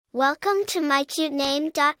Welcome to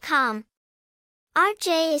mycutename.com.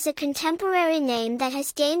 RJ is a contemporary name that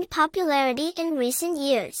has gained popularity in recent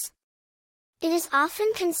years. It is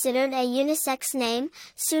often considered a unisex name,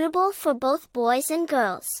 suitable for both boys and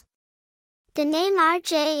girls. The name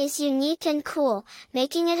RJ is unique and cool,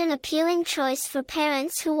 making it an appealing choice for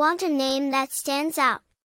parents who want a name that stands out.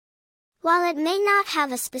 While it may not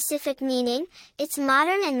have a specific meaning, its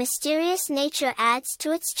modern and mysterious nature adds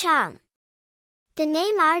to its charm. The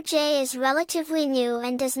name RJ is relatively new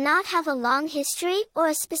and does not have a long history or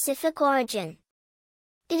a specific origin.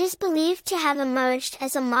 It is believed to have emerged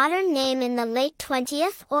as a modern name in the late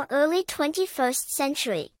 20th or early 21st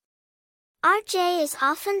century. RJ is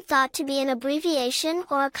often thought to be an abbreviation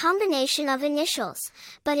or a combination of initials,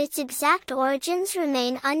 but its exact origins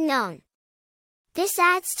remain unknown. This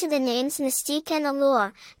adds to the name's mystique and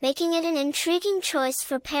allure, making it an intriguing choice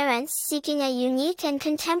for parents seeking a unique and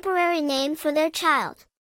contemporary name for their child.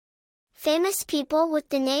 Famous people with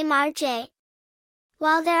the name RJ.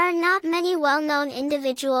 While there are not many well-known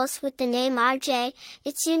individuals with the name RJ,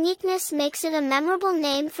 its uniqueness makes it a memorable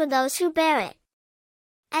name for those who bear it.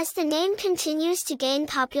 As the name continues to gain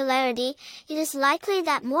popularity, it is likely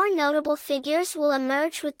that more notable figures will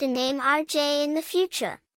emerge with the name RJ in the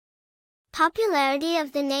future. Popularity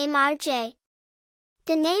of the name RJ.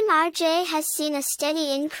 The name RJ has seen a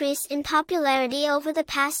steady increase in popularity over the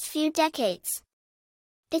past few decades.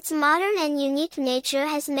 Its modern and unique nature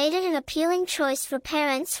has made it an appealing choice for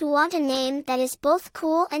parents who want a name that is both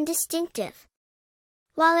cool and distinctive.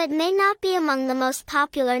 While it may not be among the most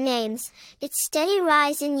popular names, its steady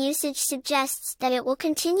rise in usage suggests that it will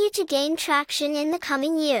continue to gain traction in the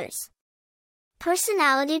coming years.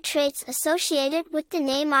 Personality traits associated with the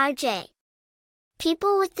name RJ.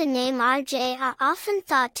 People with the name RJ are often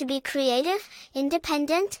thought to be creative,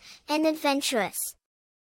 independent, and adventurous.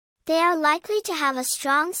 They are likely to have a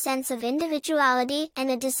strong sense of individuality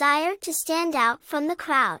and a desire to stand out from the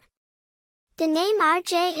crowd. The name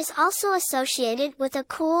RJ is also associated with a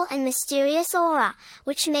cool and mysterious aura,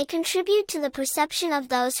 which may contribute to the perception of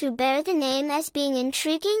those who bear the name as being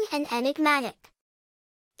intriguing and enigmatic.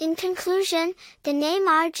 In conclusion, the name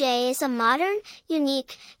RJ is a modern,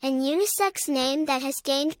 unique, and unisex name that has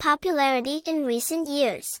gained popularity in recent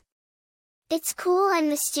years. Its cool and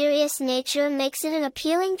mysterious nature makes it an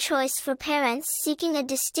appealing choice for parents seeking a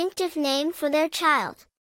distinctive name for their child.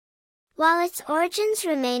 While its origins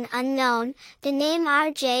remain unknown, the name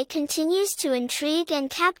RJ continues to intrigue and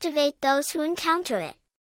captivate those who encounter it.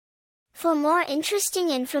 For more interesting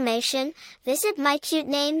information, visit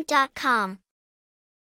mycutename.com.